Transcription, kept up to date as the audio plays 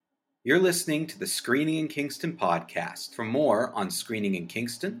You're listening to the Screening in Kingston podcast. For more on Screening in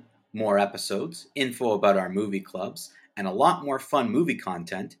Kingston, more episodes, info about our movie clubs, and a lot more fun movie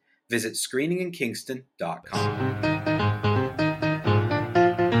content, visit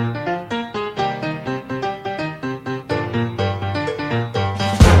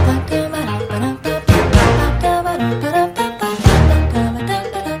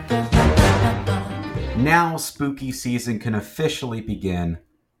Now spooky season can officially begin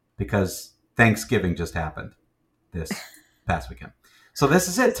because Thanksgiving just happened this past weekend. So this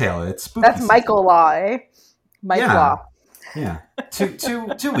is it, Taylor. It's spooky That's season. Michael Law, eh? Mike Law. Yeah.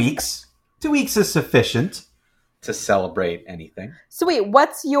 Two weeks. 2 weeks is sufficient to celebrate anything. So wait,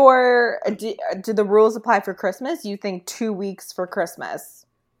 what's your... Do the rules apply for Christmas? You think 2 weeks for Christmas?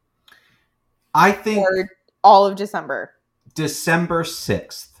 I think... Or all of December? December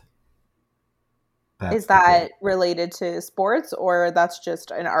 6th. Is that related to sports, or that's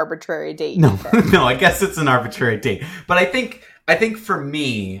just an arbitrary date? No, I guess it's an arbitrary date. But I think for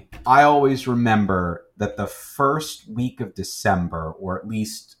me, I always remember that the first week of December, or at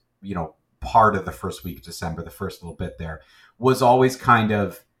least, part of the first week of December, the first little bit there, was always kind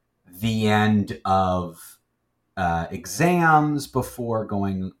of the end of exams before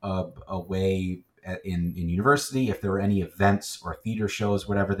going away in university. If there were any events or theater shows,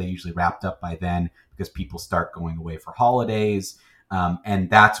 whatever, they usually wrapped up by then because people start going away for holidays.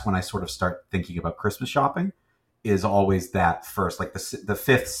 And that's when I sort of start thinking about Christmas shopping, is always that first, like the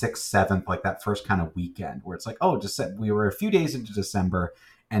 5th, 6th, 7th, like that first kind of weekend where it's like, oh, just we were a few days into December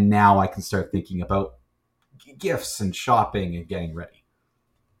and now I can start thinking about gifts and shopping and getting ready.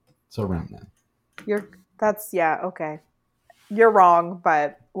 So around then. Okay. You're wrong,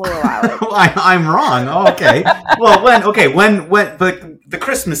 but we'll allow it. I'm wrong. Oh, okay. Well, when the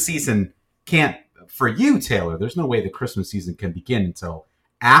Christmas season can't, for you, Taylor, there's no way the Christmas season can begin until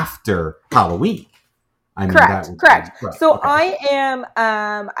after Halloween. Correct. So okay. I am,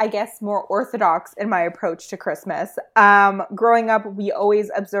 I guess, more orthodox in my approach to Christmas. Growing up, we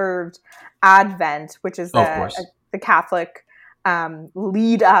always observed Advent, which is the Catholic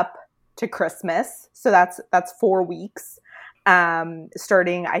lead up to Christmas. So that's 4 weeks.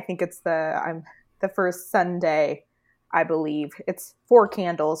 Starting, I think it's the first Sunday, I believe. It's 4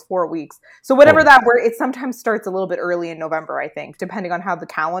 candles, 4 weeks. So whatever it sometimes starts a little bit early in November, I think, depending on how the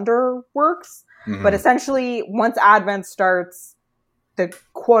calendar works. Mm-hmm. But essentially, once Advent starts, the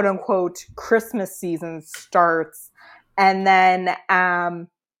quote unquote Christmas season starts. And then I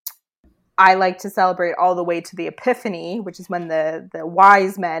like to celebrate all the way to the Epiphany, which is when the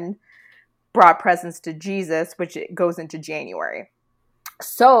wise men brought presents to Jesus, which goes into January.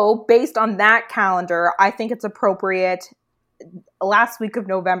 So based on that calendar, I think it's appropriate last week of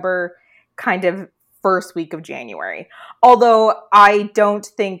November, kind of first week of January. Although I don't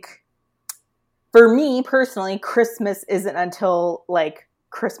think, for me personally, Christmas isn't until like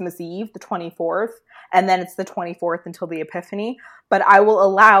Christmas Eve, the 24th, and then it's the 24th until the Epiphany. But I will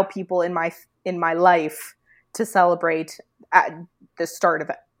allow people in my life to celebrate at the start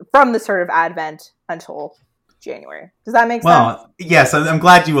of it, from the start of Advent until January. Does that make sense? Well, yes. I'm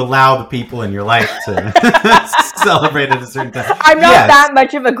glad you allow the people in your life to celebrate at a certain time. I'm not that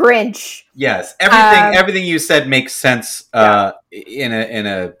much of a Grinch. Yes. Everything you said makes sense in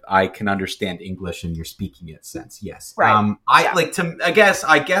a I can understand English and you're speaking it sense. Yes. Right. I guess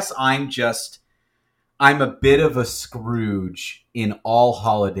I'm a bit of a Scrooge in all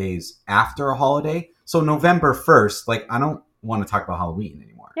holidays after a holiday. So November 1st, I don't want to talk about Halloween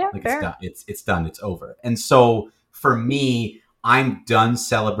anymore. Yeah, fair. It's done. It's over. And so for me, I'm done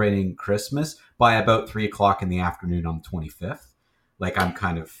celebrating Christmas by about 3:00 in the afternoon on the 25th. I'm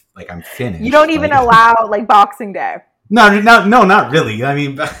finished. You don't even allow Boxing Day. No, not really. I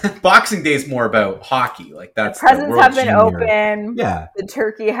mean, Boxing Day is more about hockey. That's the presents have been open. Yeah, the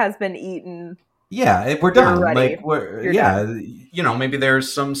turkey has been eaten. Yeah, we're done. You're done. Maybe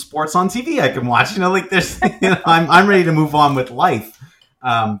there's some sports on TV I can watch. I'm ready to move on with life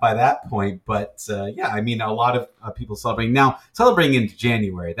by that point. But a lot of people celebrating now. Celebrating into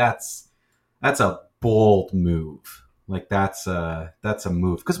January, that's a bold move. That's a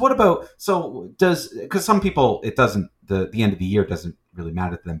move. Because what about because some people it doesn't the end of the year doesn't really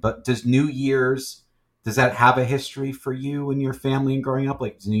matter to them. But does New Year's, does that have a history for you and your family and growing up?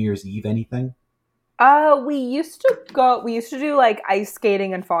 Does New Year's Eve anything? We used to do ice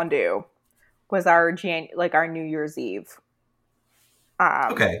skating and fondue was our New Year's Eve.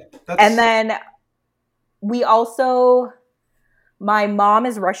 Okay. And then we also, my mom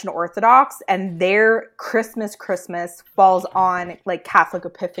is Russian Orthodox and their Christmas falls on Catholic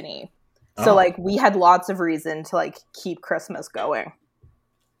Epiphany. So we had lots of reason to keep Christmas going.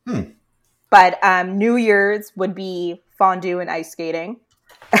 But New Year's would be fondue and ice skating.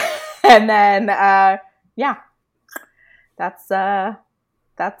 And then, that's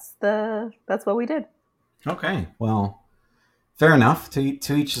what we did. Okay. Well, fair enough. To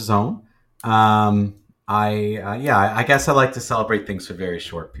each his own. I guess I like to celebrate things for very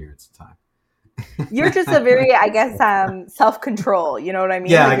short periods of time. You're just a very, I guess, self-control. You know what I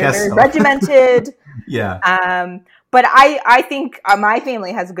mean? Yeah, I guess very so. Regimented. Yeah. But I think my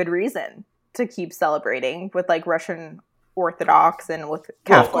family has a good reason to keep celebrating with like Russian Orthodox and with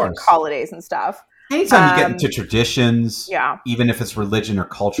Catholic holidays and stuff. Anytime you get into traditions, yeah, even if it's religion or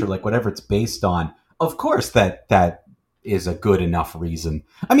culture, like whatever it's based on, of course that is a good enough reason.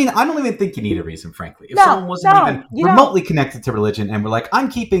 I mean, I don't even think you need a reason, frankly. If someone wasn't even remotely connected to religion and were like, I'm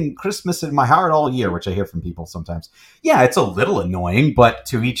keeping Christmas in my heart all year, which I hear from people sometimes. Yeah, it's a little annoying, but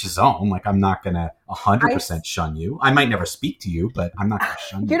to each his own. Like, I'm not going to 100% shun you. I might never speak to you, but I'm not going to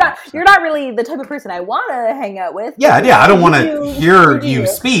shun you. You're not really the type of person I want to hang out with. Yeah, I don't want to hear you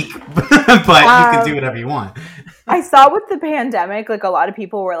speak, but you can do whatever you want. I saw with the pandemic, like a lot of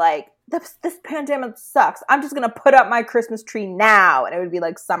people were like, this pandemic sucks. I'm just going to put up my Christmas tree now. And it would be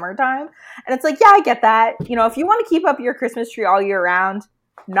like summertime. And it's like, yeah, I get that. You know, if you want to keep up your Christmas tree all year round,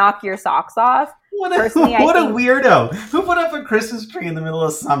 knock your socks off. What a weirdo. Who put up a Christmas tree in the middle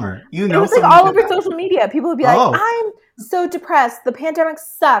of summer? You know, it was like all over social media. People would be like, I'm so depressed. The pandemic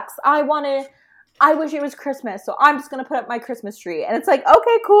sucks. I wish it was Christmas. So I'm just going to put up my Christmas tree. And it's like,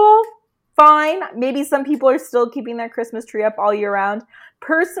 okay, cool. Fine. Maybe some people are still keeping their Christmas tree up all year round.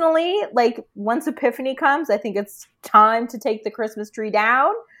 Personally, like once Epiphany comes, I think it's time to take the Christmas tree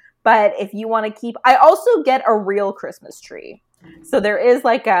down. But if you want to keep, I also get a real Christmas tree. So there is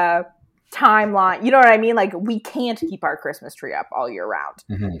like a timeline. You know what I mean? Like we can't keep our Christmas tree up all year round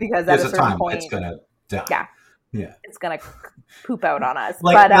because at a certain point, it's going to die. Yeah. It's going to poop out on us.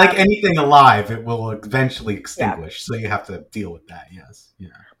 Like anything alive, it will eventually extinguish. So you have to deal with that. Yes. Yeah.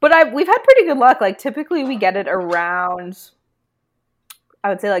 But we've had pretty good luck. Like typically we get it around, I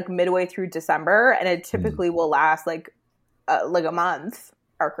would say like midway through December, and it typically will last like a month.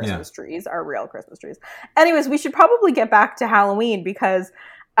 Our Christmas trees, our real Christmas trees. Anyways, we should probably get back to Halloween because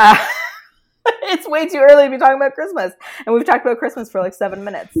it's way too early to be talking about Christmas, and we've talked about Christmas for like 7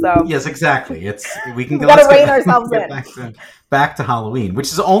 minutes. So yes, exactly. We gotta rein ourselves in. Back to Halloween, which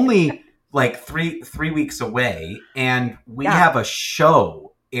is only like three weeks away, and we have a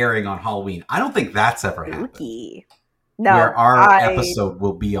show airing on Halloween. I don't think that's ever happened. No, where our episode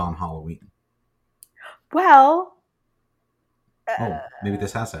will be on Halloween. Well, maybe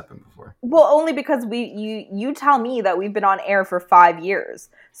this has happened before. Well, only because you tell me that we've been on air for 5 years.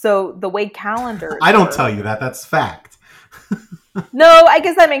 So the way calendars I don't tell you that. That's fact. No, I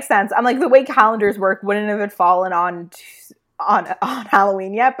guess that makes sense. I'm like, the way calendars work, wouldn't have it fallen on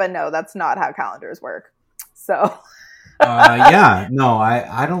Halloween yet? But no, that's not how calendars work. So yeah, no,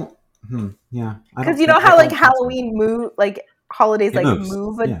 I don't. Yeah, because you know how like Halloween move, like holidays like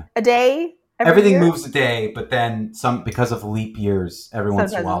move a day. Everything moves a day, but then because of leap years, every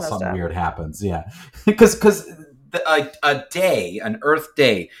once in a while something weird happens. Yeah, because a day, an Earth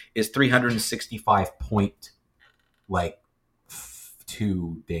day, is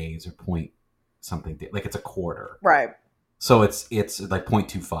 365.2 days or point something. Like it's a quarter, right? So it's like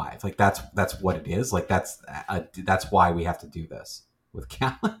 0.25. Like that's what it is. Like that's why we have to do this with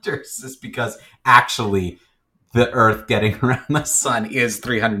calendars, is because actually the Earth getting around the sun is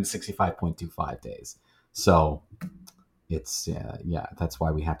 365.25 days. So it's that's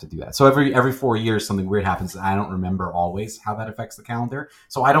why we have to do that. So every 4 years something weird happens. I don't remember always how that affects the calendar.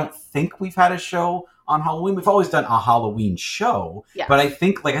 So I don't think we've had a show on Halloween. We've always done a Halloween show, but I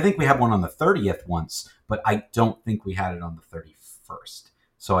think we had one on the 30th once, but I don't think we had it on the 31st.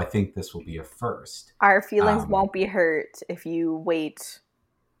 So I think this will be a first. Our feelings won't be hurt if you wait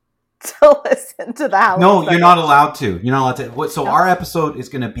to listen to the Halloween. No, you're not allowed to. You're not allowed to. So our episode is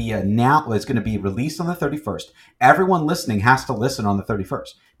going to be it's going to be released on the 31st. Everyone listening has to listen on the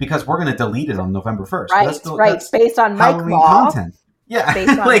 31st because we're going to delete it on November 1st. Right. That's based on Halloween content. Yeah.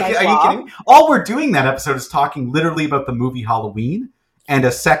 Like, are you kidding me? All we're doing that episode is talking literally about the movie Halloween and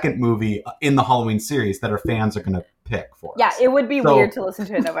a second movie in the Halloween series that our fans are going to pick for us. Yeah, it would be weird to listen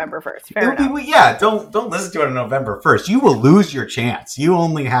to it November 1st. Fair enough. Don't listen to it on November 1st. You will lose your chance. You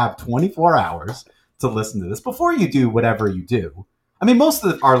only have 24 hours to listen to this before you do whatever you do. I mean, most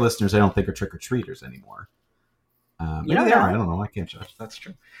of our listeners, I don't think, are trick-or-treaters anymore. Maybe they are. I don't know. I can't judge. That's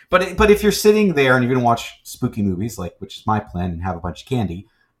true. But if you're sitting there and you're going to watch spooky movies, which is my plan, and have a bunch of candy,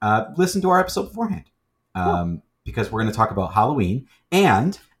 listen to our episode beforehand. Because we're going to talk about Halloween.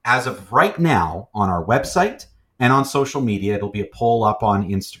 And as of right now, on our website and on social media. It'll be a poll up on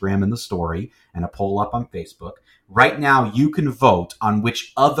Instagram in the story and a poll up on Facebook. Right now, you can vote on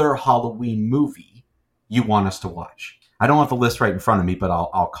which other Halloween movie you want us to watch. I don't have the list right in front of me, but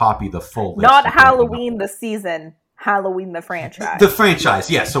I'll copy the full list. Not Halloween the season, Halloween the franchise. The franchise,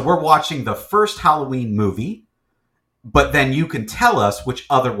 yeah. So we're watching the first Halloween movie, but then you can tell us which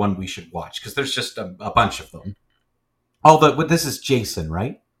other one we should watch, because there's just a bunch of them. This is Jason,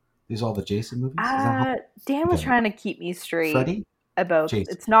 right? These are all the Jason movies? Dan was trying to keep me straight. Freddy? About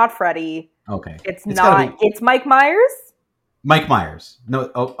Jason. It's not Freddy. Okay. It's not. It's Mike Myers? Mike Myers.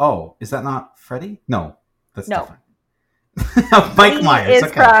 No. Oh, is that not Freddy? No. That's different. Mike Myers.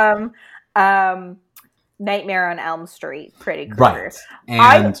 Is from Nightmare on Elm Street. Freddy Krueger. Right.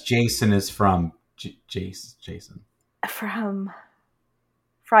 And Jason is from Jason. From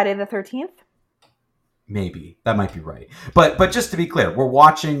Friday the 13th? Maybe. That might be right. But just to be clear, we're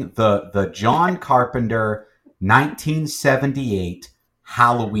watching the John Carpenter 1978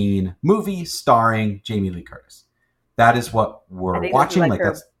 Halloween movie starring Jamie Lee Curtis. That is what we're watching. Like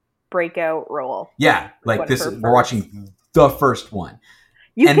that's breakout role. Yeah, like this. We're watching the first one,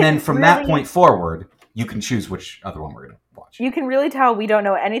 and then from that point forward, you can choose which other one we're going to watch. You can really tell we don't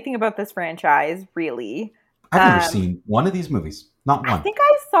know anything about this franchise. Really, I've never seen one of these movies. Not one. I think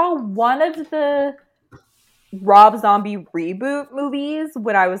I saw one of the Rob Zombie reboot movies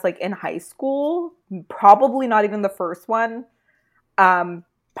when I was like in high school. Probably not even the first one. I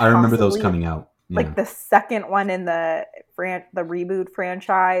remember those coming out. Yeah. Like the second one in the reboot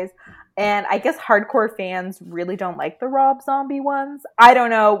franchise. And I guess hardcore fans really don't like the Rob Zombie ones. I don't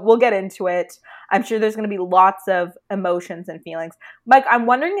know. We'll get into it. I'm sure there's going to be lots of emotions and feelings. Mike, I'm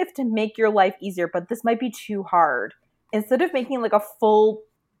wondering if to make your life easier, but this might be too hard. Instead of making like a full,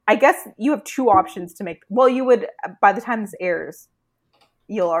 I guess you have two options to make. Well, you would, by the time this airs,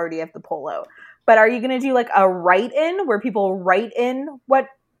 you'll already have the poll out. But are you going to do like a write-in where people write in what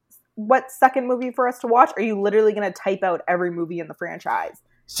second movie for us to watch? Or are you literally going to type out every movie in the franchise?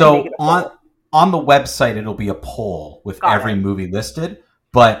 So on the website, it'll be a poll with every movie listed.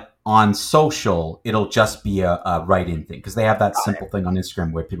 But on social, it'll just be a write-in thing, because they have that simple thing on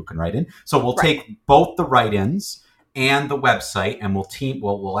Instagram where people can write in. So we'll take both the write-ins and the website, and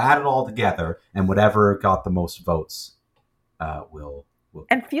we'll add it all together, and whatever got the most votes, we'll.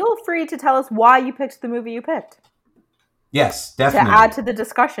 And feel free to tell us why you picked the movie you picked. Yes, definitely. To add to the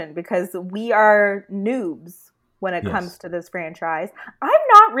discussion, because we are noobs when it comes to this franchise. I'm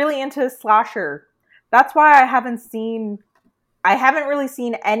not really into slasher. That's why I haven't really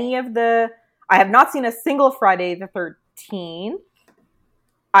seen any of I have not seen a single Friday the 13th.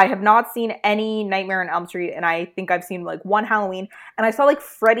 I have not seen any Nightmare on Elm Street, and I think I've seen like one Halloween, and I saw like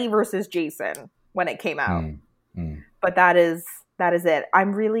Freddy versus Jason when it came out. But that is it. I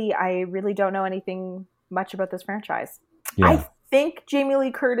really don't know anything much about this franchise. Yeah. I think Jamie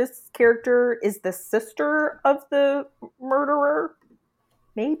Lee Curtis' character is the sister of the murderer.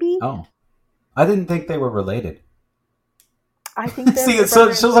 Maybe. Oh, I didn't think they were related. I think. See, it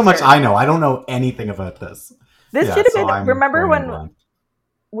shows how much I know. I don't know anything about this. This should have been. Remember when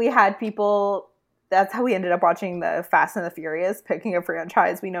we had people? That's how we ended up watching the Fast and the Furious, picking a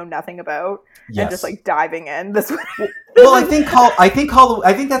franchise we know nothing about, and just like diving in. Well, I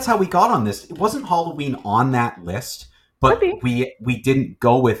think that's how we got on this. It wasn't Halloween on that list, but we didn't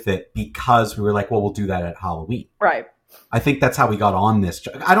go with it because we were like, well, we'll do that at Halloween. Right. I think that's how we got on this.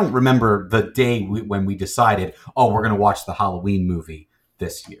 I don't remember the day when we decided, we're going to watch the Halloween movie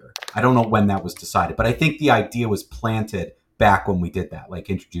this year. I don't know when that was decided, but I think the idea was planted back when we did that, like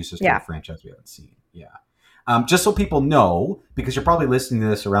introduce us to a franchise we haven't seen. Yeah. Just so people know, because you're probably listening to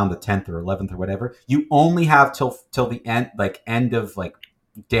this around the 10th or 11th or whatever, you only have till the end, like end of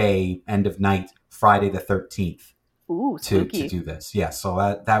night, Friday the 13th. Ooh, to do this. Yeah,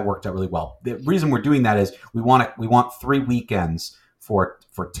 so that worked out really well. The reason we're doing that is we want 3 weekends for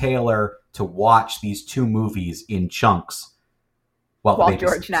Taylor to watch these 2 movies in chunks while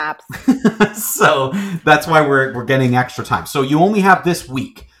George naps. So that's why we're getting extra time. So you only have this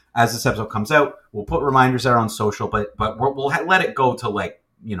week as this episode comes out. We'll put reminders out on social, but we'll let it go to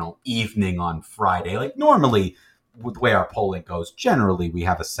evening on Friday. Like normally, with the way our polling goes, generally we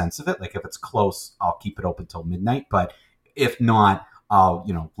have a sense of it. Like if it's close, I'll keep it open till midnight. But if not, I'll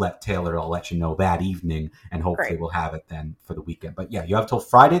let you know that evening, and hopefully we'll have it then for the weekend. But yeah, you have till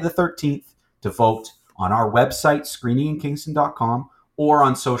Friday the 13th to vote on our website, screeninginkingston.com, or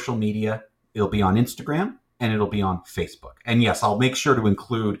on social media. It'll be on Instagram and it'll be on Facebook. And yes, I'll make sure to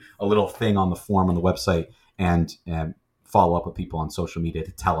include a little thing on the form on the website and follow up with people on social media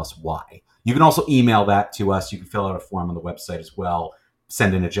to tell us why. You can also email that to us. You can fill out a form on the website as well.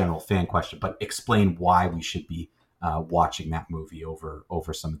 send in a general fan question, but explain why we should be watching that movie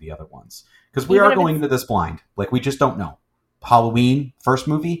over some of the other ones. Because we are going into this blind. Like, we just don't know. Halloween, first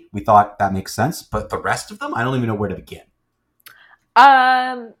movie, we thought that makes sense. But the rest of them, I don't even know where to begin.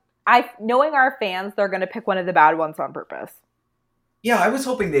 Knowing our fans, they're going to pick one of the bad ones on purpose. Yeah, I was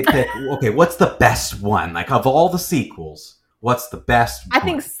hoping they'd pick, okay, what's the best one? Like, of all the sequels, what's the best one? I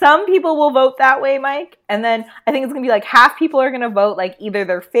think some people will vote that way, Mike. And then I think it's going to be like half people are going to vote like either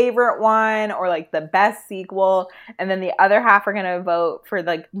their favorite one or like the best sequel. And then the other half are going to vote for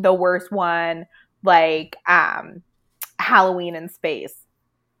like the worst one, like Halloween in space.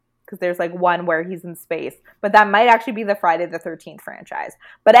 Because there's like one where he's in space. But that might actually be the Friday the 13th franchise.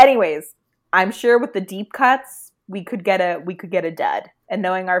 But anyways, I'm sure with the deep cuts, we could get a dud. And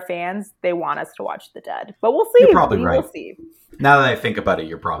knowing our fans, they want us to watch the dud. But we'll see. You're probably right. We'll see. Now that I think about it,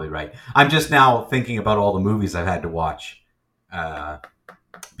 you're probably right. I'm just now thinking about all the movies I've had to watch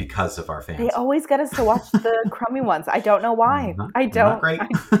because of our fans. They always get us to watch the crummy ones. I don't know why. I don't. Not great.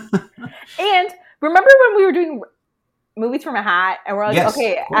 And remember when we were doing movies from a hat and we're like, yes,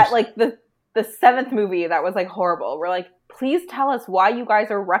 okay, at like the seventh movie that was like horrible. We're like, please tell us why you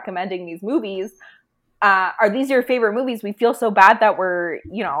guys are recommending these movies. Are these your favorite movies? We feel so bad that we're,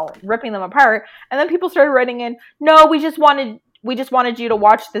 ripping them apart. And then people started writing in, no, we just wanted you to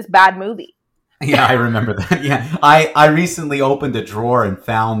watch this bad movie. Yeah, I remember that. Yeah. I recently opened a drawer and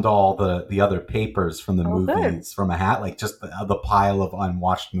found all the other papers from the movies from a hat, like just the pile of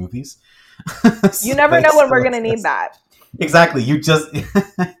unwatched movies. You never know when we're going to need that. Exactly. You just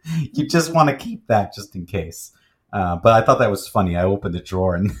want to keep that just in case. But I thought that was funny. I opened the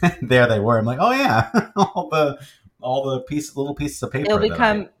drawer and there they were. I'm like, oh yeah, all the little pieces of paper. It'll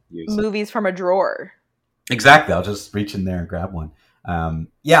become movies from a drawer. Exactly. I'll just reach in there and grab one.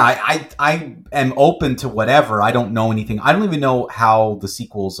 Yeah, I am open to whatever. I don't know anything. I don't even know how the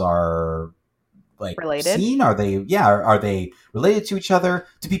sequels are like related. Seen. Are they? Yeah. Are they related to each other?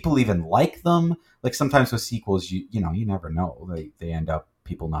 Do people even like them? Like sometimes with sequels, you never know. They end up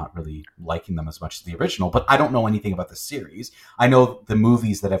people not really liking them as much as the original, but I don't know anything about the series. I know the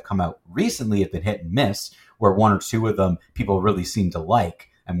movies that have come out recently have been hit and miss, where one or two of them people really seem to like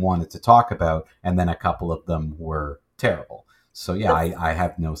and wanted to talk about, and then a couple of them were terrible. So yeah, I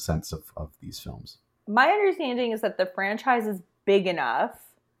have no sense of these films. My understanding is that the franchise is big enough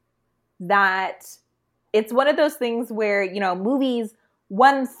that it's one of those things where, movies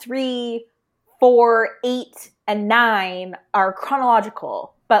 1, 3, 4, 8, and 9 are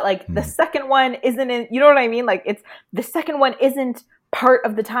chronological, but like the second one isn't in, you know what I mean? Like the second one isn't part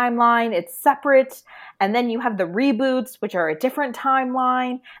of the timeline. It's separate. And then you have the reboots, which are a different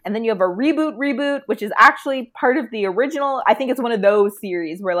timeline. And then you have a reboot, which is actually part of the original. I think it's one of those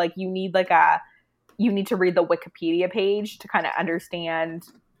series where like you need to read the Wikipedia page to kind of understand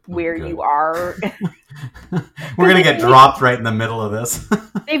where you are. We're going to get dropped right in the middle of this.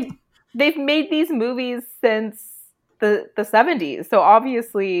 They've made these movies since the 70s. So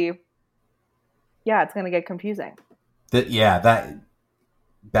obviously, yeah, it's going to get confusing.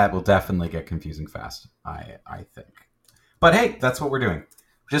 That will definitely get confusing fast, I think. But hey, that's what we're doing.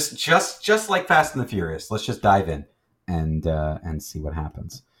 Just like Fast and the Furious. Let's just dive in and see what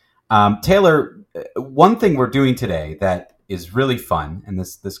happens. Taylor, one thing we're doing today that is really fun, and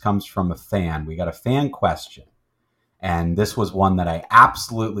this comes from a fan. We got a fan question. And this was one that I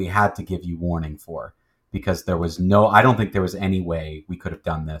absolutely had to give you warning for, because I don't think there was any way we could have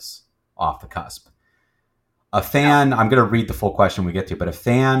done this off the cusp. A fan, I'm going to read the full question when we get to it, but a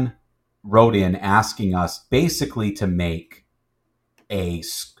fan wrote in asking us basically to make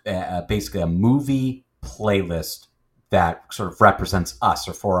basically a movie playlist that sort of represents us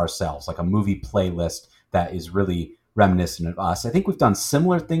or for ourselves, like a movie playlist that is really reminiscent of us. I think we've done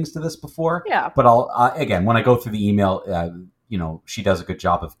similar things to this before. Yeah. But I'll again, when I go through the email, she does a good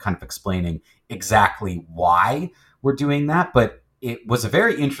job of kind of explaining exactly why we're doing that. But it was a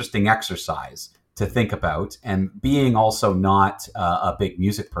very interesting exercise to think about. And being also not a big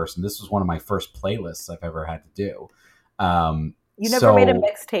music person, this was one of my first playlists I've ever had to do. You never made a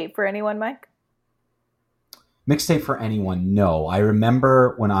mixtape for anyone, Mike? Mixtape for anyone? No. I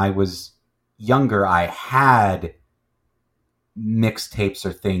remember when I was younger, I had mixtapes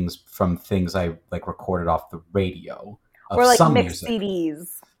or things from things I like recorded off the radio or like some mixed music. CDs.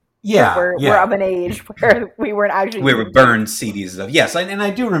 Yeah, we're of an age where we weren't actually. We were burned CDs of yes, and I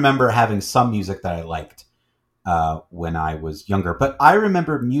do remember having some music that I liked when I was younger. But I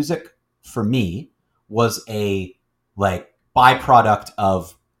remember music for me was a like byproduct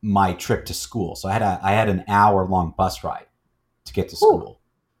of my trip to school. So I had an hour long bus ride to get to school.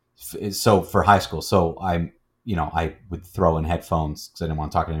 So for high school, so I'm I would throw in headphones because I didn't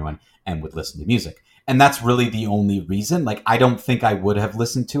want to talk to anyone and would listen to music. And that's really the only reason. Like, I don't think I would have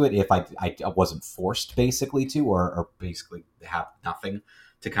listened to it if I wasn't forced basically to, or basically have nothing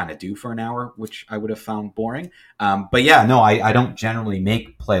to kind of do for an hour, which I would have found boring. But yeah, no, I don't generally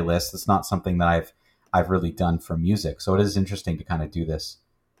make playlists. It's not something that I've really done for music. So it is interesting to kind of do this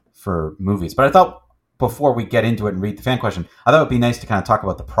for movies. But I thought before we get into it and read the fan question, I thought it would be nice to kind of talk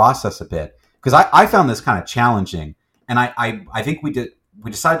about the process a bit, because I found this kind of challenging. And I think we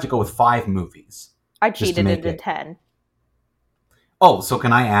decided to go with 5 movies. I cheated into 10. Oh, so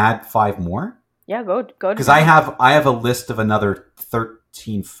can I add 5 more? Yeah, go. Because I have a list of another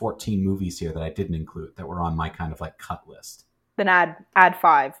 13, 14 movies here that I didn't include that were on my kind of like cut list. Then add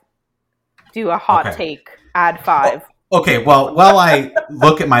 5. Do a hot take. Add 5. Oh, okay. Well, while I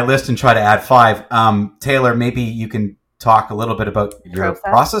look at my list and try to add 5, Taylor, maybe you can talk a little bit about your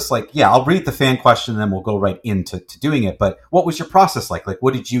process. Like, yeah, I'll read the fan question and then we'll go right into doing it. But what was your process like? Like,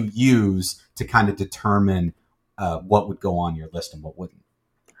 what did you use to kind of determine what would go on your list and what wouldn't?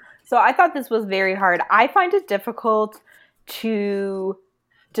 So I thought this was very hard. I find it difficult to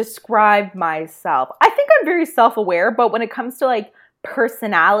describe myself. I think I'm very self-aware, but when it comes to like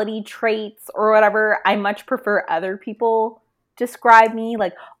personality traits or whatever, I much prefer other people describe me.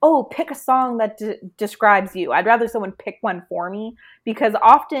 Like, oh, pick a song that describes you. I'd rather someone pick one for me, because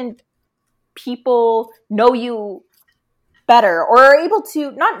often people know you better, or are able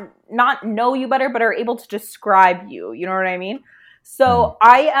to not know you better, but are able to describe you. You know what I mean? So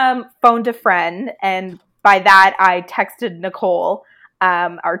I phoned a friend, and by that I texted Nicole,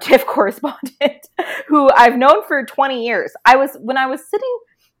 our TIFF correspondent, who I've known for 20 years. When I was sitting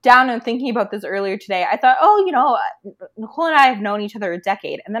down and thinking about this earlier today, I thought, Nicole and I have known each other a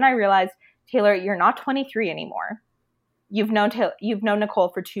decade. And then I realized, Taylor, you're not 23 anymore. You've known Nicole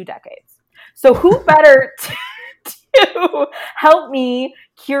for 2 decades. So who better to help me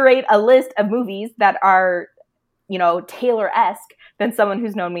curate a list of movies that are, Taylor-esque than someone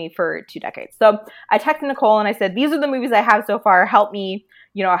who's known me for 2 decades. So I texted Nicole and I said, these are the movies I have so far. Help me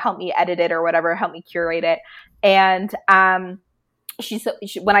edit it or whatever. Help me curate it. And she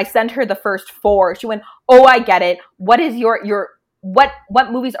when I sent her the first 4, she went, "Oh, I get it. What is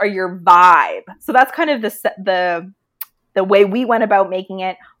what movies are your vibe?" So that's kind of the way we went about making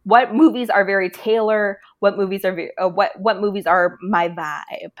it. What movies are very Taylor? What movies are what movies are my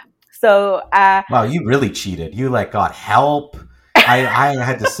vibe? So wow, you really cheated. You got help. I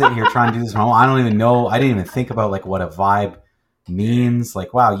had to sit here trying to do this. I don't even know. I didn't even think about like what a vibe means.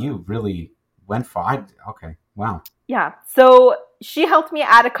 Like, wow, you really went for. Okay, wow. Yeah. So she helped me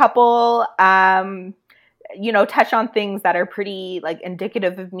add a couple. Touch on things that are pretty like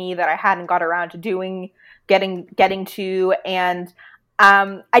indicative of me that I hadn't got around to getting to, and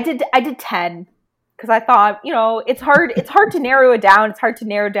I did 10. Because I thought, it's hard to narrow it down. It's hard to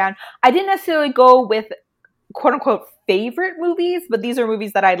narrow down. I didn't necessarily go with quote unquote favorite movies, but these are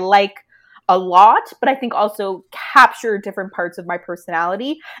movies that I like a lot, but I think also capture different parts of my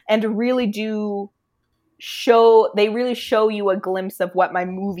personality and really show you a glimpse of what my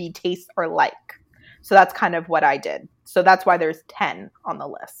movie tastes are like. So that's kind of what I did. So that's why there's 10 on the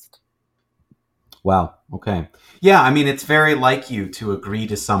list. Wow. Okay. Yeah. I mean, it's very like you to agree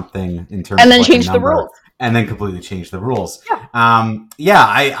to something in terms and then of change the rules, and then completely change the rules. Yeah.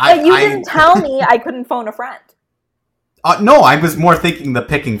 You didn't tell me I couldn't phone a friend. No, I was more thinking the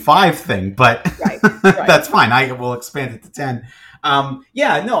picking 5 thing, but right. That's fine. I will expand it to 10.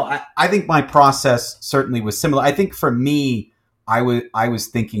 I think my process certainly was similar. I think for me, I was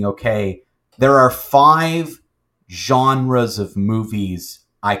thinking, okay, there are 5 genres of movies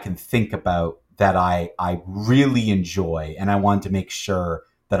I can think about that I really enjoy, and I wanted to make sure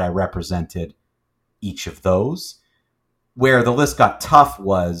that I represented each of those. Where the list got tough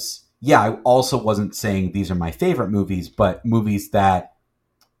was, I also wasn't saying these are my favorite movies, but movies that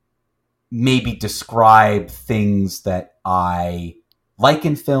maybe describe things that I like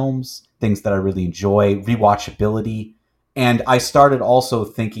in films, things that I really enjoy, rewatchability. And I started also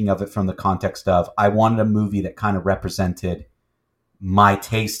thinking of it from the context of I wanted a movie that kind of represented my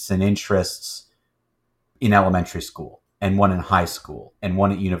tastes and interests in elementary school, and one in high school, and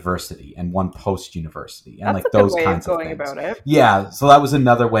one at university, and one post-university, and that's like those kinds of things. About it. Yeah, so that was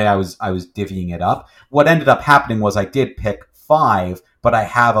another way I was divvying it up. What ended up happening was I did pick 5, but I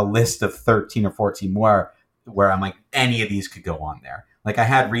have a list of 13 or 14 more where I'm like, any of these could go on there. Like, I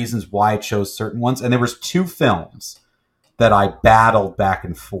had reasons why I chose certain ones, and there was 2 films that I battled back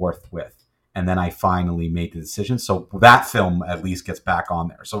and forth with, and then I finally made the decision. So that film at least gets back on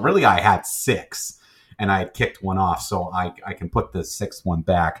there. So really I had 6. And I had kicked one off, so I can put the 6th one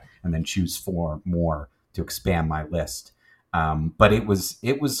back and then choose 4 more to expand my list. But it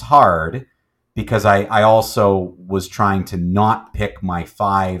was hard because I also was trying to not pick my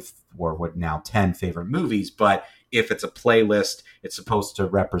 5 or what now 10 favorite movies, but if it's a playlist, it's supposed to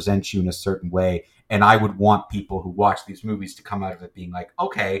represent you in a certain way. And I would want people who watch these movies to come out of it being like,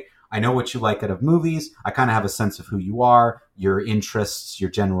 okay, I know what you like out of movies. I kind of have a sense of who you are, your interests, your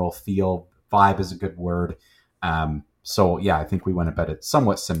general feel. Vibe is a good word. So yeah, I think we went about it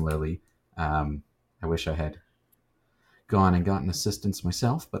somewhat similarly. I wish I had gone and gotten assistance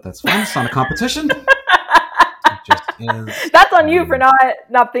myself, but that's fine. It's not a competition. Just is. That's on you for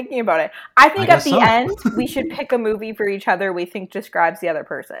not thinking about it. I think at the end, we should pick a movie for each other we think describes the other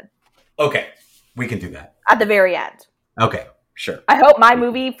person. Okay, we can do that. At the very end. Okay, sure. I hope my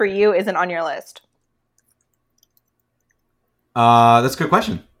movie for you isn't on your list. That's a good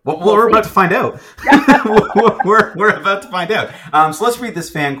question. Well, we're about to find out. we're about to find out. So let's read this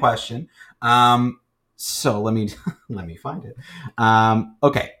fan question. So let me find it.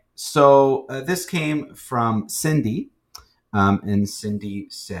 Okay. So this came from Cindy. And Cindy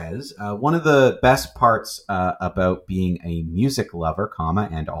says, one of the best parts about being a music lover,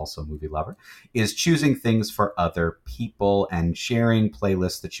 and also movie lover, is choosing things for other people and sharing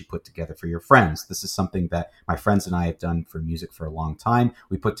playlists that you put together for your friends. This is something that my friends and I have done for music for a long time.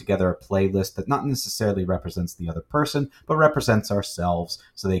 We put together a playlist that not necessarily represents the other person, but represents ourselves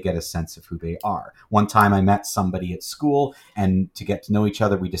so they get a sense of who they are. One time I met somebody at school, and to get to know each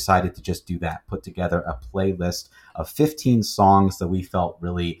other, we decided to just do that, put together a playlist of 15 songs that we felt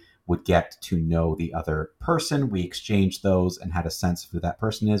really would get to know the other person. We exchanged those and had a sense of who that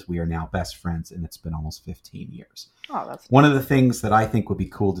person is. We are now best friends, and it's been almost 15 years. Oh, that's one of the things that I think would be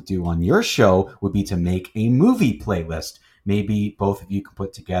cool to do on your show would be to make a movie playlist. Maybe both of you can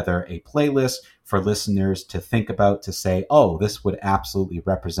put together a playlist for listeners to think about, to say, oh, this would absolutely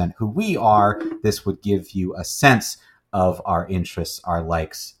represent who we are. This would give you a sense of our interests, our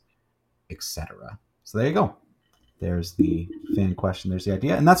likes, etc. So there you go. There's the fan question. There's the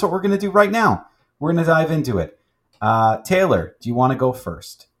idea. And that's what we're going to do right now. We're going to dive into it. Taylor, do you want to go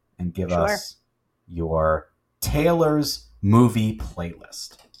first and give us your Taylor's movie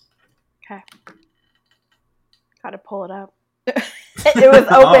playlist? Okay. Got to pull it up. It was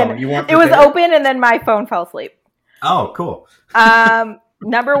open. It was open and then my phone fell asleep. Oh, cool.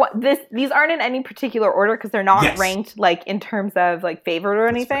 Number one, these aren't in any particular order because they're not ranked like in terms of like favorite or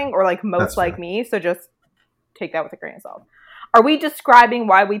anything or like most like me. So just take that with a grain of salt. Are we describing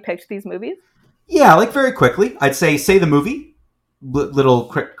why we picked these movies? Yeah, like very quickly. I'd say the movie, little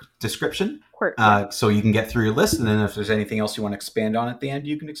quick description, so you can get through your list, and then if there's anything else you want to expand on at the end,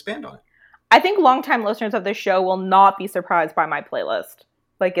 you can expand on it. I think longtime listeners of this show will not be surprised by my playlist.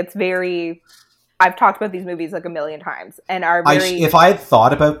 Like it's very... I've talked about these movies like a million times, and are very... If I had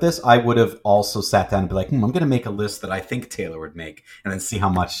thought about this, I would have also sat down and be like, I'm going to make a list that I think Taylor would make, and then see how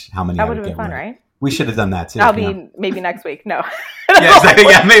many. That would have been fun, right? We should have done that too. That'll be maybe next week. No. Yeah, exactly.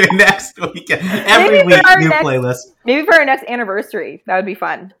 Yeah, maybe next week. Every week, new playlist. Maybe for our next anniversary, that would be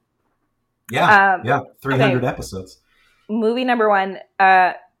fun. Yeah, 300 episodes. Movie number 1,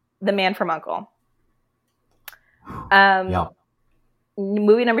 The Man from U.N.C.L.E.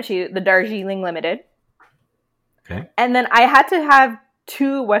 Movie number 2, The Darjeeling Limited. Okay. And then I had to have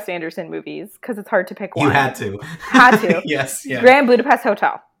 2 Wes Anderson movies because it's hard to pick one. You had to. Yes. Yeah. Grand Budapest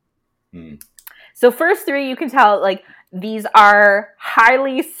Hotel. So first 3, you can tell, like, these are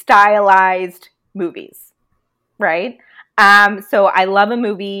highly stylized movies, right? So I love a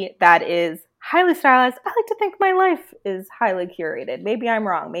movie that is highly stylized. I like to think my life is highly curated. Maybe I'm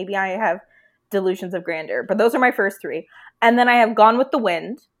wrong. Maybe I have delusions of grandeur. But those are my first 3. And then I have Gone with the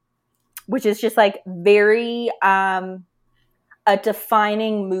Wind, which is just, like, very a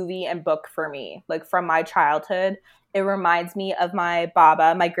defining movie and book for me, like, from my childhood. It reminds me of my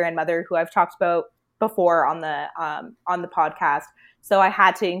Baba, my grandmother, who I've talked about before on the podcast. So I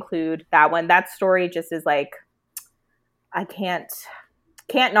had to include that one. That story just is like, I can't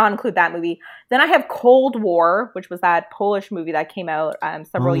not include that movie. Then I have Cold War, which was that Polish movie that came out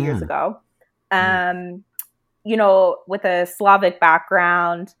several years ago. You know, with a Slavic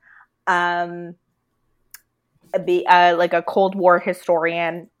background, like a Cold War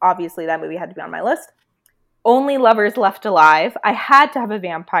historian. Obviously, that movie had to be on my list. Only Lovers Left Alive. I had to have a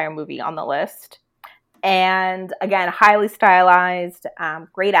vampire movie on the list. And again, highly stylized,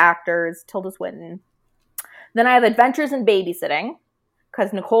 great actors, Tilda Swinton. Then I have Adventures in Babysitting,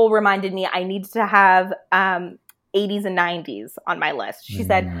 because Nicole reminded me I needed to have 80s and 90s on my list. She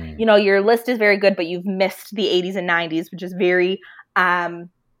said, you know, your list is very good, but you've missed the 80s and 90s, which is very,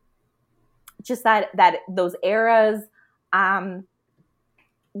 just that those eras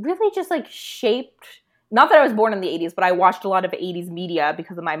really just like shaped not that I was born in the 80s, but I watched a lot of 80s media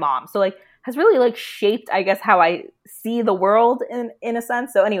because of my mom. So like has really like shaped, I guess, how I see the world in a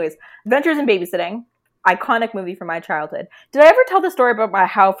sense. So anyways, Adventures in Babysitting, iconic movie from my childhood. Did I ever tell the story about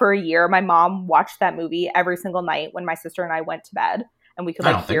how for a year my mom watched that movie every single night when my sister and I went to bed, and we could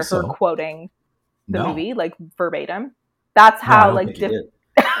like hear her quoting the movie like verbatim? That's how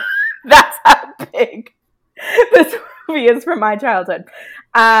that's how big this movie is from my childhood.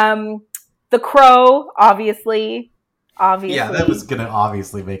 The Crow, obviously. Yeah, that was gonna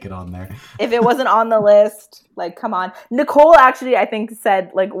obviously make it on there. If it wasn't on the list, like, come on. Nicole actually, I think,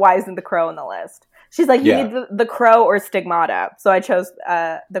 said, like, why isn't The Crow on the list? She's like, you need the Crow or Stigmata. So I chose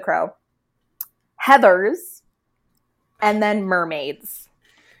The Crow. Heathers, and then Mermaids.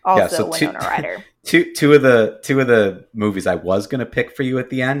 Also Winona Ryder. Two of the movies I was gonna pick for you at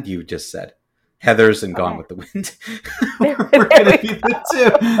the end, you just said. Heathers and Gone with the Wind. We're going to be the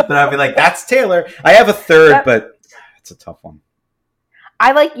two. But I'll be like, that's Taylor. I have a third, but it's a tough one.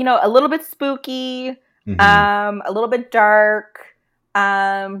 I like, a little bit spooky, a little bit dark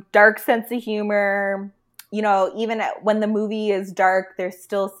sense of humor. Even when the movie is dark, there's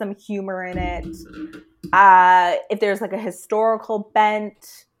still some humor in it. If there's like a historical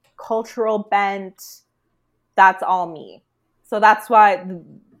bent, cultural bent, that's all me. So that's why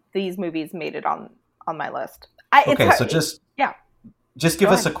these movies made it on my list. So just give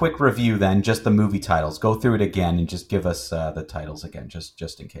us a quick review then, just the movie titles. Go through it again and just give us the titles again,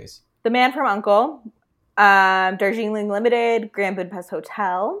 just in case. The Man from U.N.C.L.E., Darjeeling Limited, Grand Budapest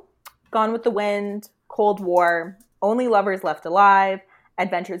Hotel, Gone with the Wind, Cold War, Only Lovers Left Alive,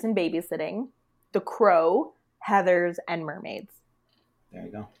 Adventures in Babysitting, The Crow, Heathers, and Mermaids. There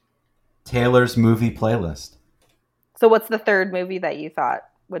you go. Taylor's movie playlist. So what's the third movie that you thought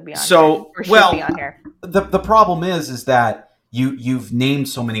would be on here? Or should be on here? The problem is that you've named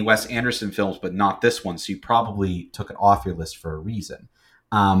so many Wes Anderson films, but not this one, so you probably took it off your list for a reason.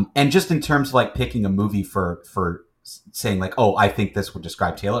 And just in terms of like picking a movie for saying like, oh, I think this would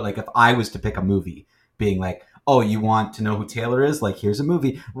describe Taylor. Like if I was to pick a movie being like, oh, you want to know who Taylor is? Like here's a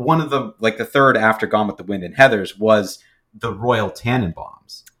movie. One of the the third after Gone with the Wind and Heathers was The Royal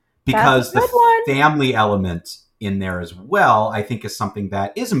Tenenbaums, because the family element in there as well, I think, is something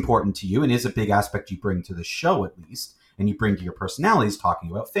that is important to you and is a big aspect you bring to the show, at least, and you bring to your personalities,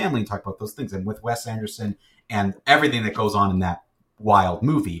 talking about family and talking about those things. And with Wes Anderson and everything that goes on in that wild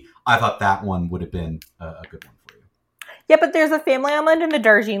movie, I thought that one would have been a good one for you. Yeah, but there's a family element in the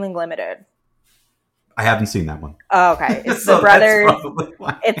Darjeeling Limited. I haven't seen that one. Oh, okay. It's the brothers.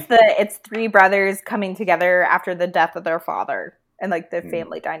 It's three brothers coming together after the death of their father, and like the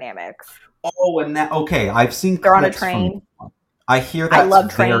family dynamics. Oh, and that, okay. I've seen they're on a train. I hear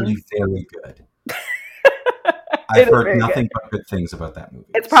that's very, very good. I've heard nothing but good things about that movie.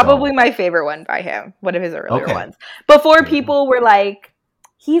 It's probably my favorite one by him. One of his earlier ones. Before people were like,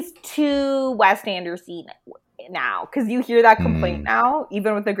 he's too Wes Anderson now. Because you hear that complaint now,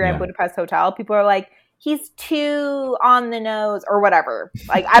 even with the Grand Budapest Hotel. People are like, he's too on the nose or whatever.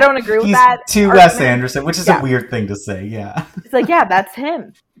 Like, I don't agree with that. Too Wes Anderson, which is a weird thing to say. Yeah. It's like, that's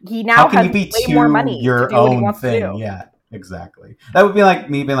him. He now has way more money your to do own what he wants thing. To do. Yeah, exactly. That would be like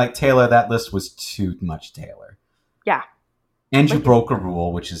me being like, Taylor, that list was too much Taylor. Yeah. And you broke a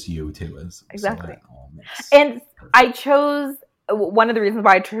rule, which is you too. Exactly. And I chose, one of the reasons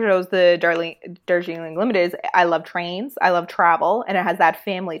why I chose the Darjeeling Limited is I love trains, I love travel, and it has that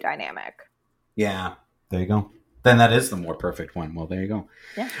family dynamic. Yeah. There you go. Then that is the more perfect one. Well, there you go.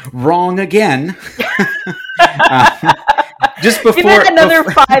 Yeah. Wrong again. Just before, give it another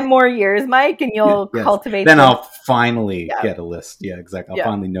 5 more years, Mike, and you'll cultivate. Then I'll finally get a list. Yeah, exactly. I'll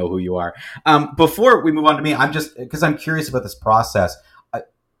finally know who you are. Before we move on to me, I'm just because I'm curious about this process.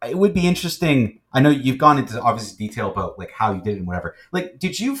 It would be interesting. I know you've gone into obviously detail about like how you did it and whatever. Like,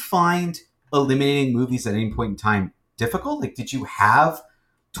 did you find eliminating movies at any point in time difficult? Like, did you have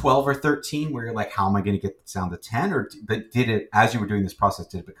 12 or 13 where you're like, how am I going to get this down to 10? Or did it, as you were doing this process,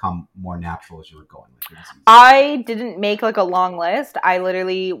 did it become more natural as you were going? Like, I didn't make like a long list. I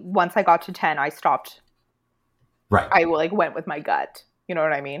literally, once I got to 10, I stopped. Right. I like went with my gut. You know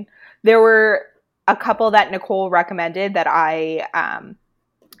what I mean? There were a couple that Nicole recommended that I,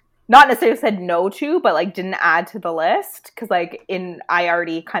 not necessarily said no to, but like didn't add to the list. Cause like I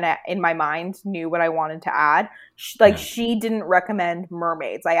already kind of in my mind knew what I wanted to add. She didn't recommend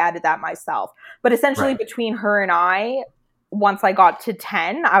Mermaids. I added that myself. But essentially between her and I, once I got to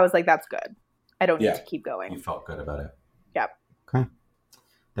 10, I was like, that's good. I don't need to keep going. You felt good about it. Yep. Okay.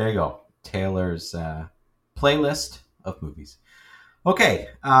 There you go. Taylor's playlist of movies. Okay.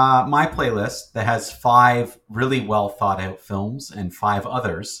 My playlist that has 5 really well thought out films and 5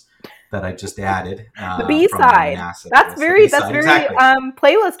 others that I just added. The B-side. That's very exactly.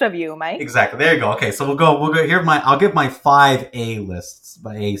 Playlist of you, Mike. Exactly. There you go. Okay, so we'll go here. I'll give my 5 A lists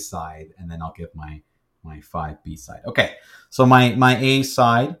by A side, and then I'll give my 5 B side. Okay, so my A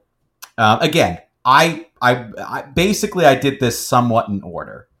side. Again, I basically I did this somewhat in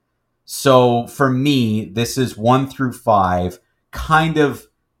order. So for me, this is 1 through 5, kind of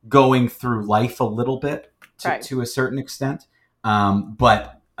going through life a little bit to a certain extent.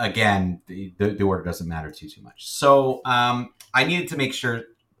 But again, the order doesn't matter too much. So I needed to make sure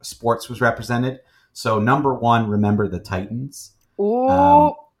sports was represented. So number 1, remember the Titans.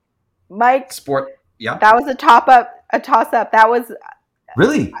 Ooh, Mike. Sport. Yeah. That was a toss up. That was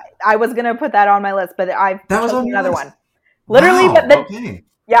really. I was gonna put that on my list, but that was another one. Literally, wow, but okay.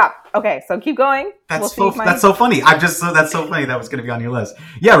 Yeah. Okay. So keep going. That's so funny. That's so funny. That was going to be on your list.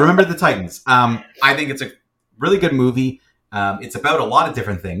 Yeah. Remember the Titans. I think it's a really good movie. It's about a lot of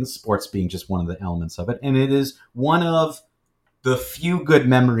different things, sports being just one of the elements of it. And it is one of the few good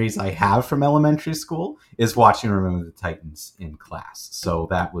memories I have from elementary school is watching Remember the Titans in class. So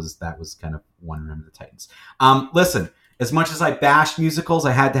that was kind of one Remember the Titans. Listen, as much as I bash musicals,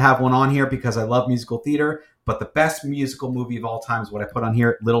 I had to have one on here because I love musical theater. But the best musical movie of all time is what I put on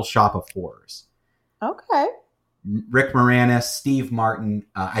here, Little Shop of Horrors. Okay. Rick Moranis, Steve Martin.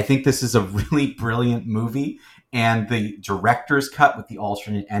 I think this is a really brilliant movie. And the director's cut with the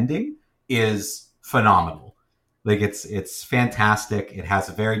alternate ending is phenomenal. Like it's fantastic. It has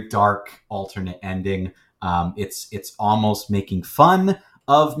a very dark alternate ending. It's almost making fun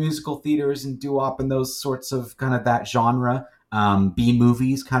of musical theaters and doo-wop and those sorts of kind of that genre. B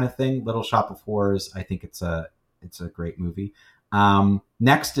movies kind of thing. Little Shop of Horrors. I think it's a great movie.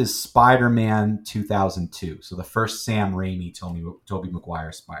 Next is Spider-Man 2002. So the first Sam Raimi, Tobey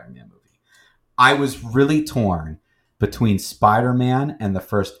Maguire Spider-Man movie. I was really torn between Spider-Man and the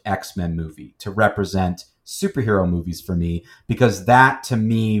first X-Men movie to represent superhero movies for me, because that to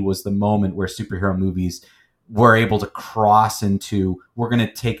me was the moment where superhero movies were able to cross into, we're going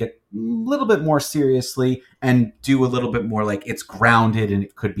to take it a little bit more seriously and do a little bit more like it's grounded and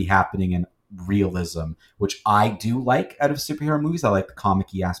it could be happening in realism, which I do like out of superhero movies. I like the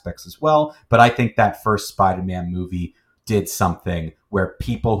comic-y aspects as well, but I think that first Spider-Man movie did something where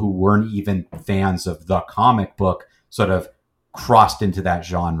people who weren't even fans of the comic book sort of crossed into that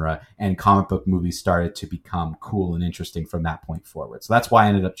genre, and comic book movies started to become cool and interesting from that point forward. So that's why I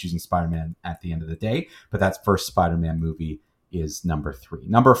ended up choosing Spider-Man at the end of the day. But that first Spider-Man movie is number 3.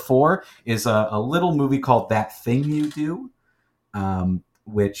 Number 4 is a little movie called That Thing You Do,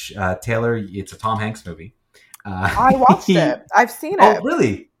 which Taylor, it's a Tom Hanks movie. I watched it. I've seen it. Oh,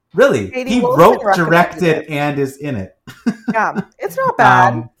 really? Really? He wrote, directed, and is in it. Yeah, it's not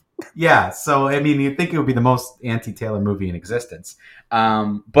bad. Yeah, so I mean, you'd think it would be the most anti-Taylor movie in existence,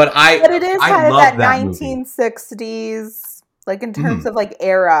 but it is kind of that 1960s, like in terms of like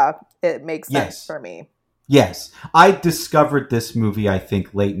era, it makes sense for me. Yes, I discovered this movie I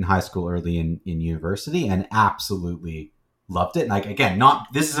think late in high school, early in university, and absolutely loved it. And like again,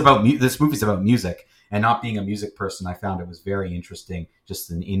 this movie's about music, and not being a music person, I found it was very interesting. Just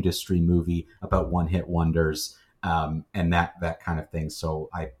an industry movie about one-hit wonders, and that kind of thing. So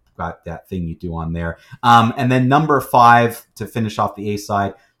I got That Thing You Do on there. And then number 5 to finish off the A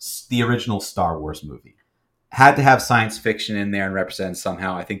side, the original Star Wars movie. Had to have science fiction in there and represent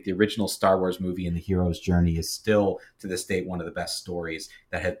somehow. I think the original Star Wars movie and the hero's journey is still to this day one of the best stories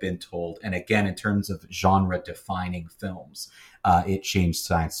that have been told. And again, in terms of genre defining films, it changed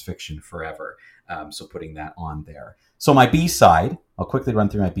science fiction forever. So putting that on there. So my B side, I'll quickly run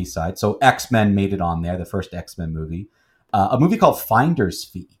through my B side. So X-Men made it on there, the first X-Men movie. A movie called Finder's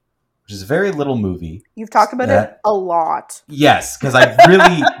Fee, which is a very little movie. You've talked about it a lot. Yes, because I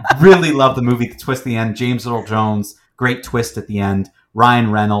really, really love the movie. The twist at the end, James Earl Jones, great twist at the end.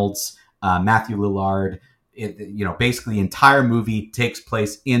 Ryan Reynolds, Matthew Lillard. Basically the entire movie takes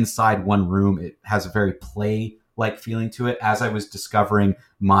place inside one room. It has a very play-like feeling to it. As I was discovering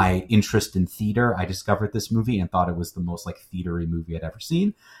my interest in theater, I discovered this movie and thought it was the most like theatery movie I'd ever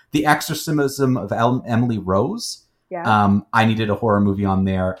seen. The Exorcism of Emily Rose. Yeah. I needed a horror movie on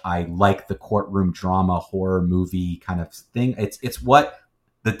there. I like the courtroom drama horror movie kind of thing. It's what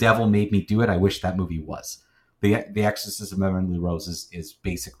The Devil Made Me Do It. I wish that movie was. The Exorcism of Emily Rose is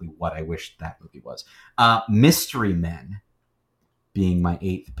basically what I wish that movie was. Mystery Men being my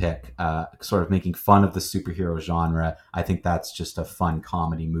 8th pick, sort of making fun of the superhero genre. I think that's just a fun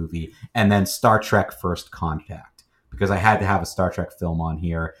comedy movie. And then Star Trek First Contact, because I had to have a Star Trek film on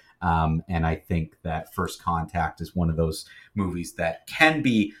here. And I think that First Contact is one of those movies that can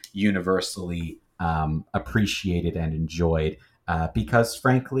be universally appreciated and enjoyed. because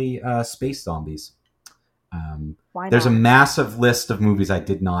frankly, space zombies. There's a massive list of movies I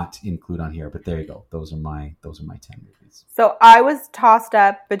did not include on here, but there you go. Those are my 10 movies. So I was tossed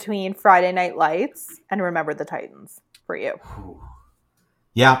up between Friday Night Lights and Remember the Titans for you.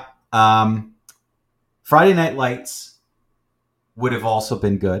 Yeah. Friday Night Lights would have also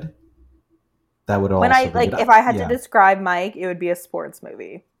been good. That would also be good. If I had to describe Mike, it would be a sports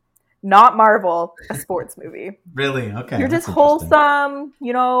movie. Not Marvel, a sports movie. Really? Okay. You're just wholesome,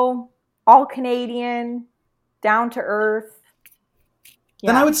 all Canadian, down to earth.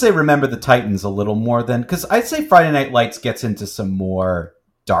 Yeah. Then I would say Remember the Titans a little more than, because I'd say Friday Night Lights gets into some more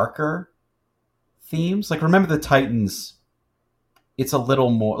darker themes. Like Remember the Titans, it's a little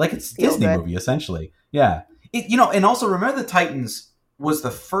more like it's a Disney movie essentially. Yeah. And also Remember the Titans was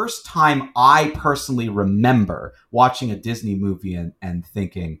the first time I personally remember watching a Disney movie and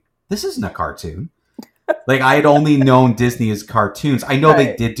thinking, this isn't a cartoon. Like I had only known Disney as cartoons. I know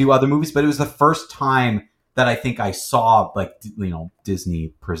they did do other movies, but it was the first time that I think I saw Disney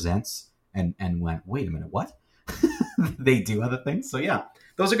Presents and went, wait a minute, what? They do other things. So yeah,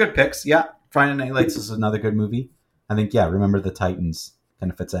 those are good picks. Yeah. Friday Night Lights is another good movie. I think, Remember the Titans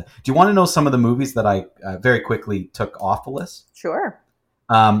kind of fits in. Do you want to know some of the movies that I very quickly took off the list? Sure.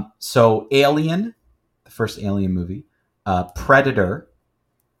 So Alien, the first Alien movie, Predator,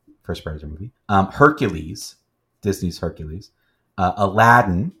 first Predator movie, Hercules, Disney's Hercules,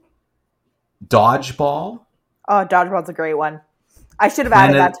 Aladdin, Dodgeball. Oh, Dodgeball's a great one. I should have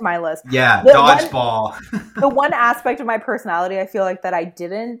added that to my list. Yeah, Dodgeball. The one aspect of my personality I feel like that I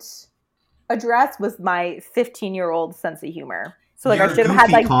didn't address was my 15-year-old sense of humor. So I should have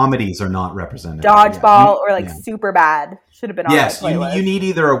had comedies are not represented. Dodgeball or Superbad should have been on my playlist. You need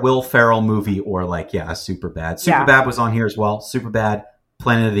either a Will Ferrell movie or a Superbad. Superbad was on here as well. Superbad,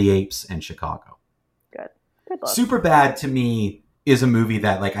 Planet of the Apes, and Chicago. Good look. Superbad to me is a movie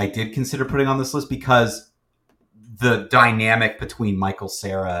that I did consider putting on this list because the dynamic between Michael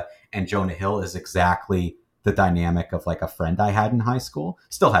Cera and Jonah Hill is exactly the dynamic of a friend I had in high school,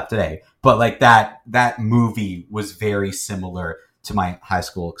 still have today. But that movie was very similar to my high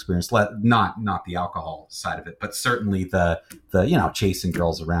school experience. Not the alcohol side of it, but certainly the chasing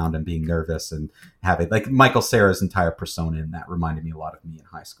girls around and being nervous and having Michael Cera's entire persona in that reminded me a lot of me in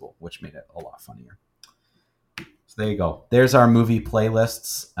high school, which made it a lot funnier. So there you go. There's our movie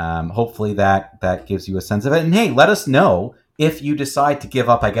playlists. Hopefully that gives you a sense of it. And hey, let us know if you decide to give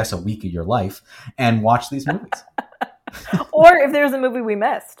up, I guess, a week of your life and watch these movies. Or if there's a movie we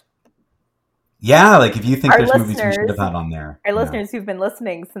missed. Yeah, if you think there's movies we should have had on there. Our listeners who've been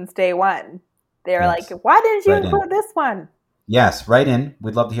listening since day one, they're why didn't you include this one? Yes, write in.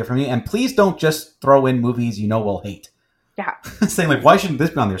 We'd love to hear from you. And please don't just throw in movies we'll hate. Yeah. Saying why shouldn't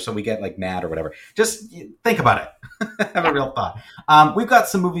this be on there so we get mad or whatever. Just think about it. Have a real thought. We've got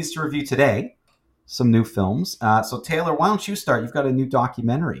some movies to review today. Some new films. So Taylor, why don't you start? You've got a new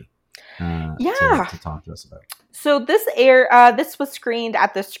documentary to talk to us about. So this was screened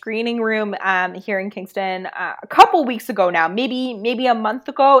at the Screening Room here in Kingston a couple weeks ago now, maybe a month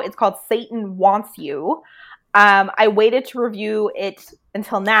ago. It's called Satan Wants You. I waited to review it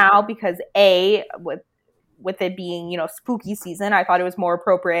until now because with it being spooky season, I thought it was more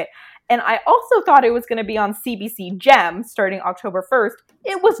appropriate. And I also thought it was going to be on CBC Gem starting October 1st.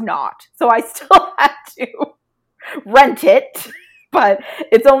 It was not. So I still had to rent it. But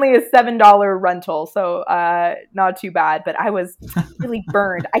it's only a $7 rental. So not too bad. But I was really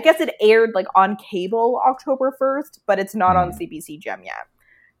burned. I guess it aired on cable October 1st. But it's not on CBC Gem yet.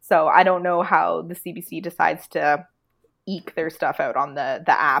 So I don't know how the CBC decides to eke their stuff out on the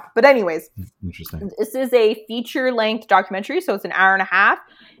app. But anyways. Interesting. This is a feature-length documentary. So it's an hour and a half.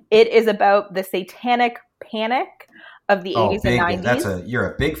 It is about the satanic panic of the 80s and 90s.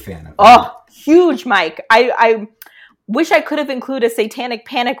 You're a big fan of it. Oh, huge, Mike. I wish I could have included a satanic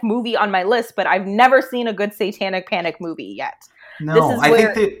panic movie on my list, but I've never seen a good satanic panic movie yet. No, I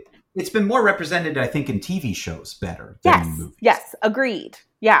think that it's been more represented, I think, in TV shows better than in movies. Yes, agreed.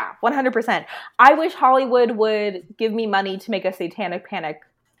 Yeah, 100%. I wish Hollywood would give me money to make a satanic panic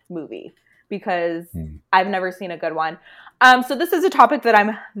movie because I've never seen a good one. So this is a topic that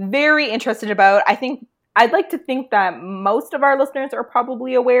I'm very interested about. I'd like to think that most of our listeners are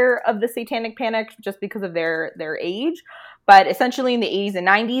probably aware of the satanic panic just because of their age. But essentially in the 80s and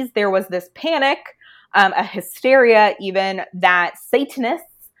 90s, there was this panic, a hysteria even, that Satanists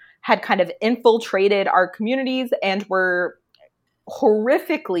had kind of infiltrated our communities and were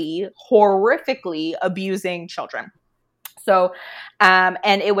horrifically abusing children. So,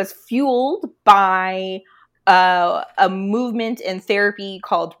 and it was fueled by a movement in therapy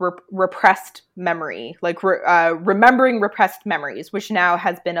called repressed memory, like remembering repressed memories, which now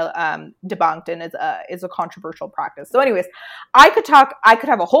has been debunked and is a controversial practice. So anyways, I could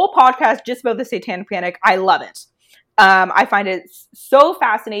have a whole podcast just about the Satanic Panic. I love it. I find it so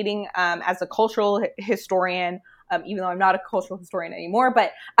fascinating as a cultural historian, even though I'm not a cultural historian anymore,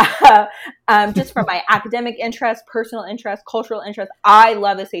 but just from my academic interest, personal interest, cultural interest, I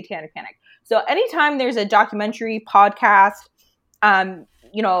love the Satanic Panic. So anytime there's a documentary, podcast,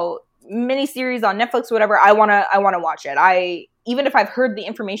 miniseries on Netflix, whatever, I wanna watch it. Even if I've heard the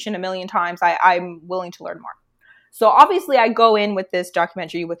information a million times, I'm willing to learn more. So obviously I go in with this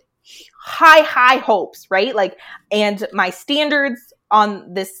documentary with high hopes, right? Like, and my standards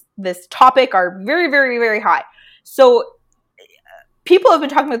on this topic are very, very, very high. So people have been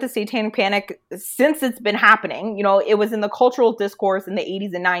talking about the Satanic Panic since it's been happening. It was in the cultural discourse in the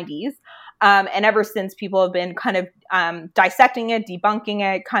 80s and 90s. And ever since, people have been kind of dissecting it, debunking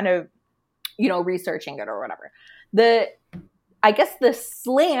it, kind of, researching it or whatever. I guess the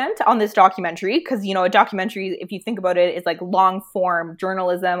slant on this documentary, because, a documentary, if you think about it, is like long form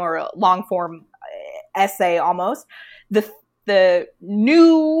journalism or a long form essay almost. The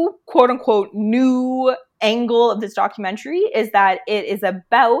new, quote unquote, new angle of this documentary is that it is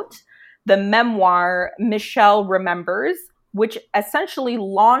about the memoir Michelle Remembers, which essentially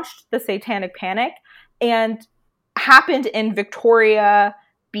launched the Satanic Panic and happened in Victoria,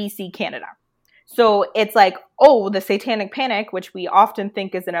 BC, Canada. So it's like, the Satanic Panic, which we often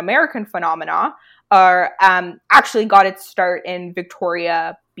think is an American phenomena, actually got its start in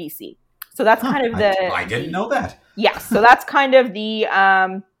Victoria, BC. So that's kind of I didn't know that. Yeah, so that's kind of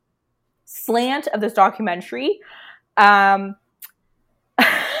the slant of this documentary.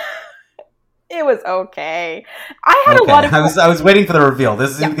 It was okay. I had a lot of... I was waiting for the reveal.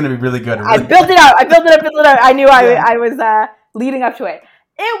 This is going to be really good. I built it up. I knew I was leading up to it.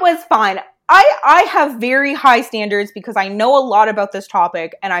 It was fine. I have very high standards because I know a lot about this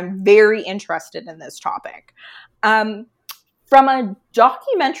topic and I'm very interested in this topic. From a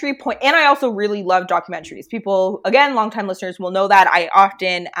documentary point, and I also really love documentaries. People, again, longtime listeners will know that I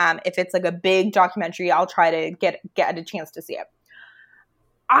often, if it's like a big documentary, I'll try to get a chance to see it.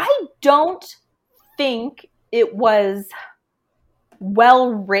 I don't think it was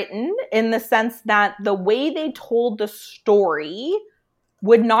well written in the sense that the way they told the story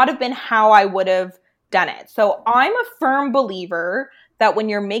would not have been how I would have done it. So I'm a firm believer that when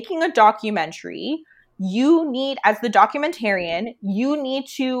you're making a documentary, you need, as the documentarian, you need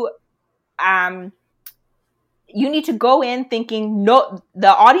to go in thinking, no,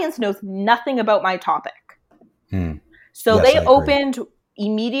 the audience knows nothing about my topic. So yes, they opened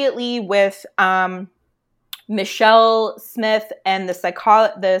immediately with Michelle Smith and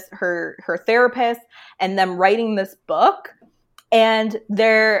her therapist, and them writing this book. And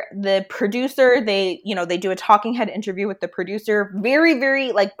the producer, they do a talking head interview with the producer, very,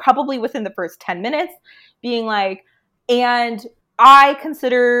 very, like, probably within the first 10 minutes, being like, and I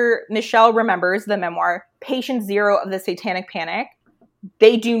consider Michelle Remembers, the memoir, patient zero of the Satanic Panic.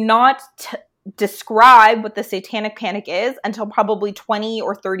 They do not describe what the Satanic Panic is until probably 20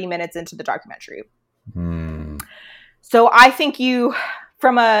 or 30 minutes into the documentary. So I think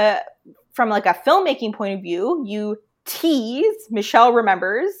from like a filmmaking point of view, you tease Michelle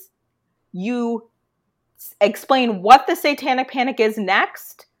Remembers, you explain what the Satanic Panic is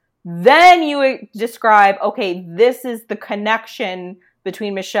next, then you describe, okay, this is the connection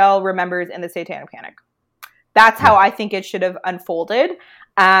between Michelle Remembers and the Satanic Panic. That's how I think it should have unfolded.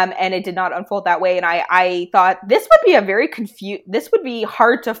 And it did not unfold that way. And I thought this would be this would be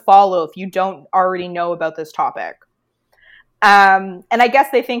hard to follow if you don't already know about this topic. And I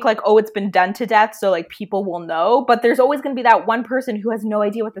guess they think like, it's been done to death, so like people will know. But there's always going to be that one person who has no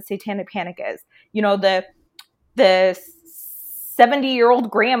idea what the Satanic Panic is. The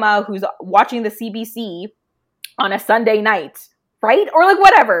 70-year-old grandma who's watching the CBC on a Sunday night, right? Or like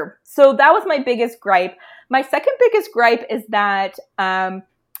whatever. So that was my biggest gripe. My second biggest gripe is that I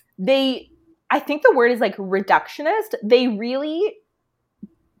think the word is like reductionist. They really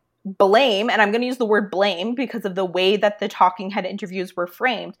blame, and I'm going to use the word blame because of the way that the talking head interviews were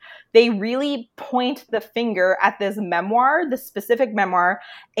framed. They really point the finger at this memoir, the specific memoir,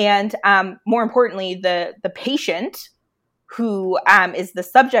 and more importantly, the patient who is the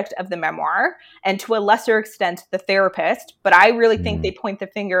subject of the memoir, and to a lesser extent, the therapist. But I really think they point the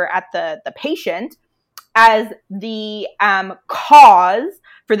finger at the patient as the cause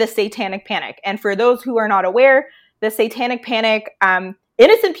for the Satanic Panic. And for those who are not aware, the Satanic Panic,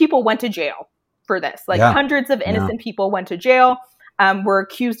 innocent people went to jail for this. Hundreds of innocent people went to jail, were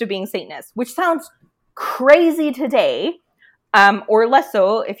accused of being Satanists, which sounds crazy today, or less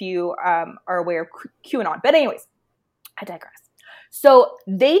so if you are aware of QAnon. But anyways, I digress. So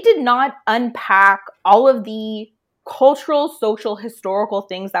they did not unpack all of the cultural, social, historical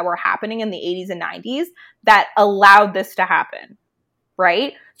things that were happening in the 80s and 90s that allowed this to happen,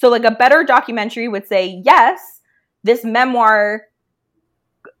 right? So like a better documentary would say, yes, this memoir,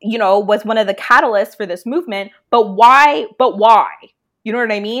 you know, was one of the catalysts for this movement, but why? You know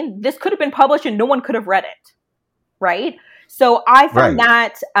what I mean? This could have been published and no one could have read it, right? So I found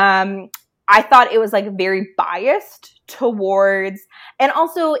that I thought it was like very biased towards, and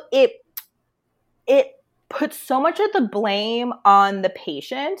also it puts so much of the blame on the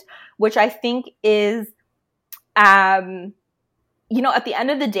patient, which I think is, you know, at the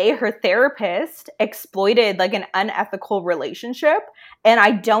end of the day, her therapist exploited like an unethical relationship. And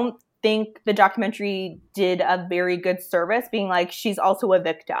I don't think the documentary did a very good service being like, she's also a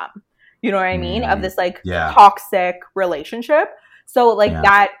victim, you know what I mean? Of this like toxic relationship. So like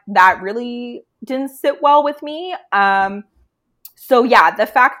that really didn't sit well with me. So yeah, the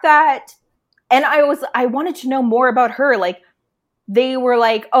fact that, and I wanted to know more about her. Like they were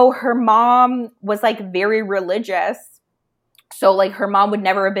like, oh, her mom was like very religious. So like her mom would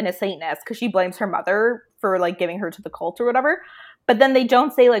never have been a Satanist because she blames her mother for like giving her to the cult or whatever. But then they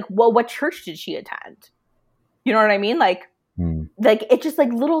don't say like, well, what church did she attend? You know what I mean? Like it's just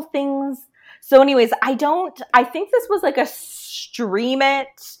like little things. So anyways, I think this was like a stream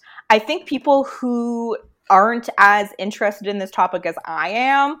it. I think people who aren't as interested in this topic as I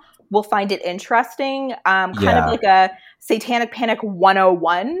am will find it interesting. Kind of like a Satanic Panic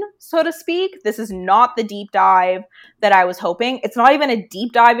 101, so to speak. This is not the deep dive that I was hoping. It's not even a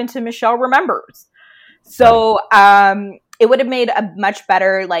deep dive into Michelle Remembers. So it would have made a much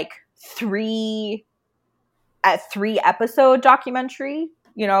better like 3 episode documentary,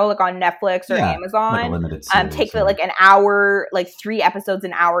 you know, like on Netflix or Amazon. Like a limited series, take like an hour, like 3 episodes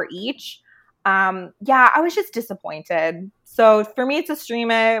an hour each. I was just disappointed. So for me, it's a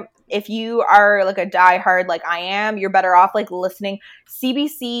stream it. If you are like a diehard like I am, you're better off like listening.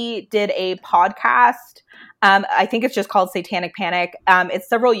 CBC did a podcast. I think it's just called Satanic Panic. It's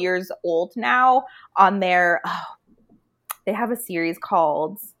several years old now. On their, they have a series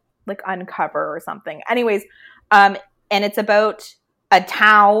called like Uncover or something. Anyways, and it's about a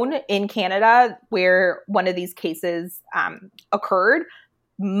town in Canada where one of these cases occurred.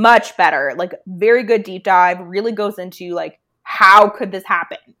 Much better, like very good deep dive. Really goes into like how could this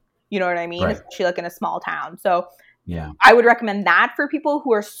happen? You know what I mean? Right. Especially like in a small town. So I would recommend that for people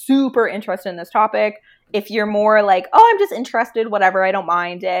who are super interested in this topic. If you're more like, oh, I'm just interested, whatever, I don't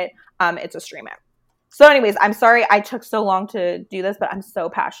mind it. It's a stream it. So anyways, I'm sorry I took so long to do this, but I'm so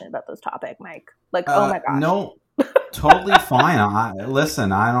passionate about this topic, Mike. Like, oh my gosh. No, totally fine.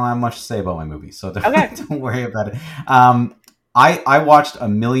 Listen, I don't have much to say about my movie, so don't worry about it. I watched A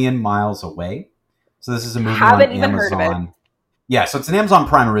Million Miles Away. So this is a movie on Amazon. Heard of it. Yeah, so it's an Amazon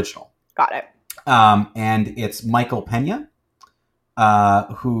Prime original. Got it. And it's Michael Pena,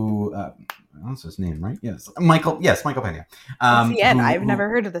 who what's his name, right? Michael Pena. I've never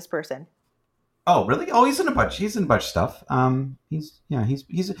heard of this person. Oh, really? Oh, he's in a bunch of stuff. He's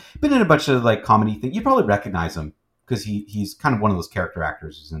been in a bunch of like comedy things. You probably recognize him because he's kind of one of those character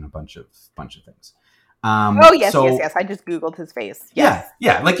actors who's in a bunch of things. Yes. I just Googled his face. Yes.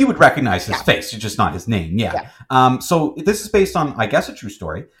 Yeah. Like you would recognize his face, just not his name. Yeah. So this is based on, I guess, a true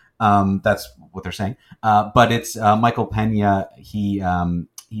story. That's what they're saying. But it's Michael Pena. He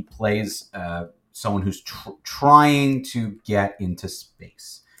plays someone who's trying to get into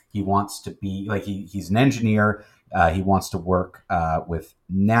space. He wants to be like he's an engineer. He wants to work with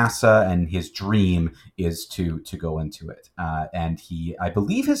NASA, and his dream is to go into it. And I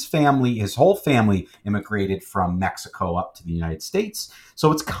believe his whole family immigrated from Mexico up to the United States. So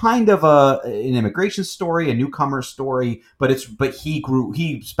it's kind of an immigration story, a newcomer story, but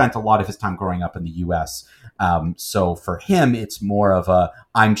he spent a lot of his time growing up in the U.S. So for him, it's more of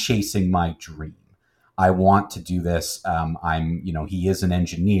I'm chasing my dream. I want to do this. He is an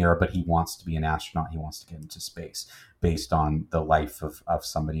engineer, but he wants to be an astronaut. He wants to get into space based on the life of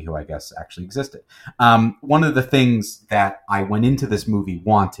somebody who I guess actually existed. One of the things that I went into this movie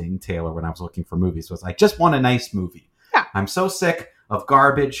wanting, Taylor, when I was looking for movies, was I just want a nice movie. Yeah. I'm so sick of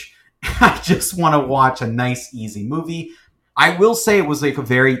garbage. I just want to watch a nice, easy movie. I will say it was like a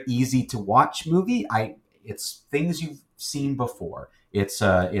very easy to watch movie. It's things you've seen before. It's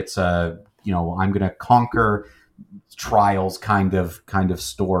a I'm going to conquer trials kind of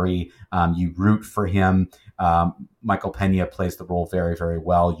story. You root for him. Michael Pena plays the role very, very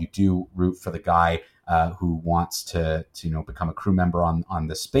well. You do root for the guy who wants to become a crew member on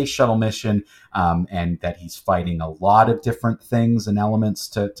the space shuttle mission, and that he's fighting a lot of different things and elements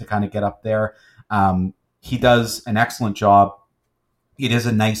to kind of get up there. He does an excellent job. It is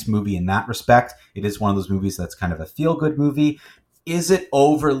a nice movie in that respect. It is one of those movies that's kind of a feel-good movie. Is it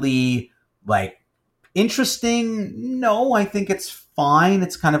overly interesting? No, I think it's fine.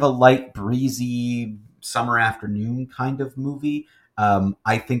 It's kind of a light, breezy summer afternoon kind of movie.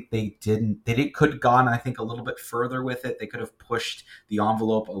 I think they could have gone, I think, a little bit further with it. They could have pushed the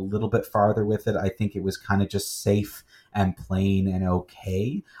envelope a little bit farther with it. I think it was kind of just safe and plain and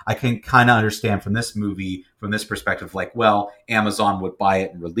okay. I can kind of understand from this movie, from this perspective, Amazon would buy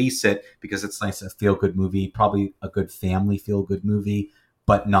it and release it because it's nice, a feel-good movie, probably a good family feel-good movie,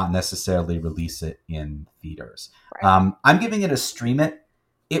 but not necessarily release it in theaters. Right. I'm giving it a stream it.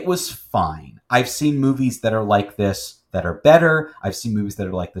 It was fine. I've seen movies that are like this that are better. I've seen movies that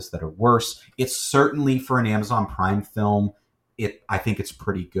are like this that are worse. It's certainly, for an Amazon Prime film, I think it's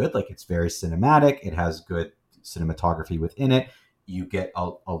pretty good. It's very cinematic. It has good cinematography within it. You get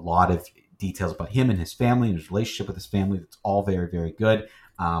a lot of details about him and his family and his relationship with his family. That's all very, very good.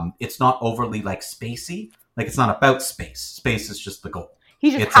 It's not overly spacey. It's not about space. Space is just the goal. He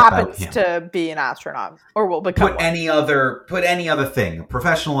just happens to be an astronaut, or will become put any other thing, a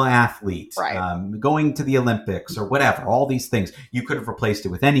professional athlete, right. Going to the Olympics or whatever, all these things. You could have replaced it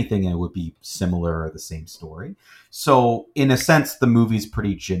with anything and it would be similar or the same story. So in a sense, the movie's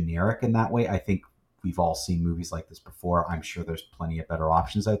pretty generic in that way. I think we've all seen movies like this before. I'm sure there's plenty of better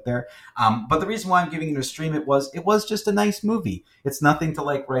options out there. But the reason why I'm giving it a stream, it was just a nice movie. It's nothing to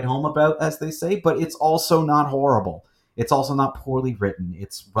write home about, as they say, but it's also not horrible. It's also not poorly written.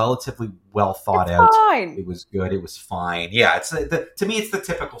 It's relatively well thought out. Fine. It was good. It was fine. Yeah, to me, it's the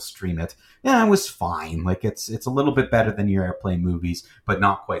typical stream it. Yeah, it was fine. It's a little bit better than your airplane movies, but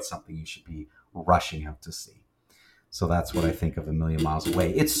not quite something you should be rushing out to see. So that's what I think of A Million Miles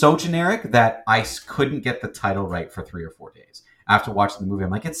Away. It's so generic that I couldn't get the title right for 3 or 4 days. After watching the movie, I'm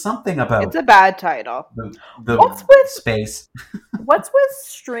like, it's something about... It's a bad title. What's with space? What's with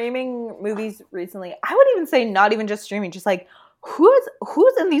streaming movies recently? I would even say not even just streaming, just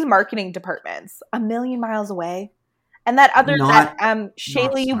who's in these marketing departments? A Million Miles Away? And that other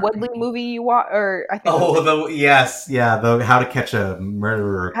Shailene Woodley movie you watch, or I think. Oh, yes, yeah, the How to Catch a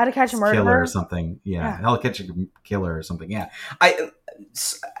Murderer, Killer or something. Yeah, How to Catch a Killer or something. Yeah,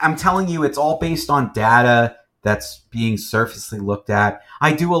 I'm telling you, it's all based on data that's being surfacely looked at.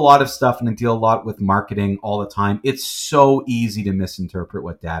 I do a lot of stuff and I deal a lot with marketing all the time. It's so easy to misinterpret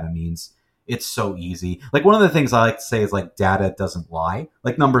what data means. It's so easy. One of the things I like to say is data doesn't lie.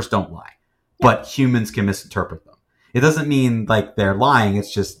 Numbers don't lie, but humans can misinterpret them. It doesn't mean they're lying.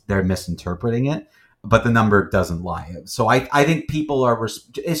 It's just they're misinterpreting it, but the number doesn't lie. So I think people are,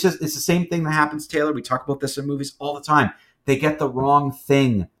 it's the same thing that happens, Taylor. We talk about this in movies all the time. They get the wrong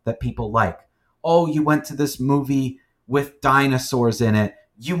thing that people like. Oh, you went to this movie with dinosaurs in it.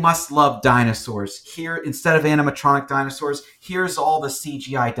 You must love dinosaurs. Here, instead of animatronic dinosaurs, here's all the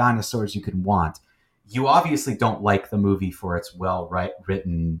CGI dinosaurs you can want. You obviously don't like the movie for its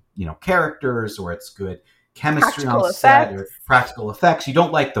written, characters or its good chemistry on set or practical effects. You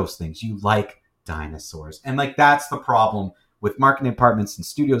don't like those things. You like dinosaurs. And that's the problem with marketing departments and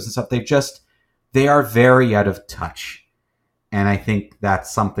studios and stuff. They are very out of touch. And I think that's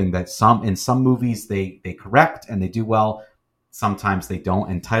something that in some movies they correct and they do well. Sometimes they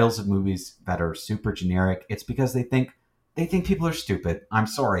don't. And titles of movies that are super generic, it's because they think people are stupid. I'm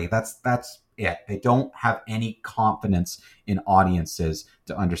sorry. That's it. They don't have any confidence in audiences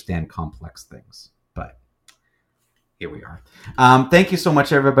to understand complex things. But here we are. Thank you so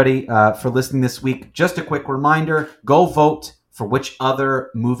much, everybody, for listening this week. Just a quick reminder, go vote for which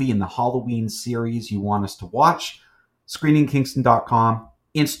other movie in the Halloween series you want us to watch. ScreeningKingston.com,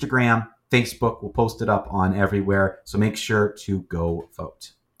 Instagram, Facebook. We'll post it up on everywhere. So make sure to go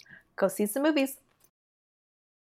vote. Go see some movies.